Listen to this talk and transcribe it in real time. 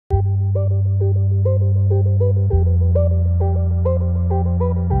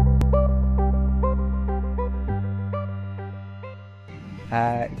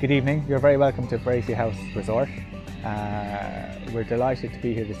Good evening, you're very welcome to Breaffy House Resort. We're delighted to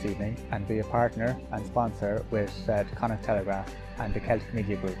be here this evening and be a partner and sponsor with the Connacht Telegraph and the Celtic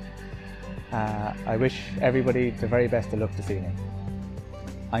Media Group. I wish everybody the very best of luck this evening.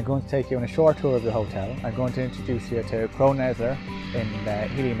 I'm going to take you on a short tour of the hotel. I'm going to introduce you to Crona Esler in the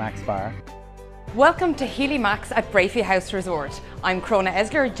Healy Max Bar. Welcome to Healy Max at Breaffy House Resort. I'm Crona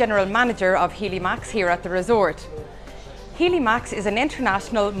Esler, General Manager of Healy Max here at the resort. Healy Max is an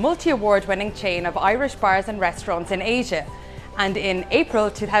international multi-award winning chain of Irish bars and restaurants in Asia. And in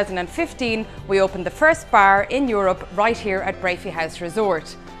April 2015, we opened the first bar in Europe right here at Breaffy House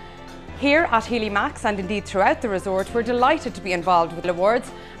Resort. Here at Healy Max and indeed throughout the resort, we're delighted to be involved with the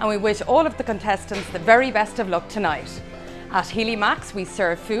awards and we wish all of the contestants the very best of luck tonight. At Healy Max, we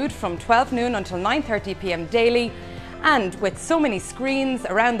serve food from 12 noon until 9:30 p.m. daily. And with so many screens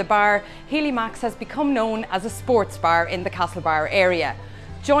around the bar, Healy Max has become known as a sports bar in the Castlebar area.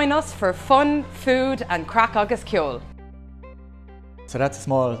 Join us for fun, food and crack agus ceol. So that's a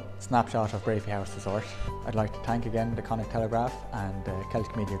small snapshot of Breaffy House Resort. I'd like to thank again the Connacht Telegraph and the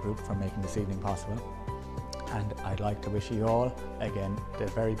Celtic Media Group for making this evening possible. And I'd like to wish you all, again, the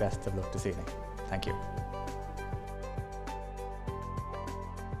very best of luck this evening. Thank you.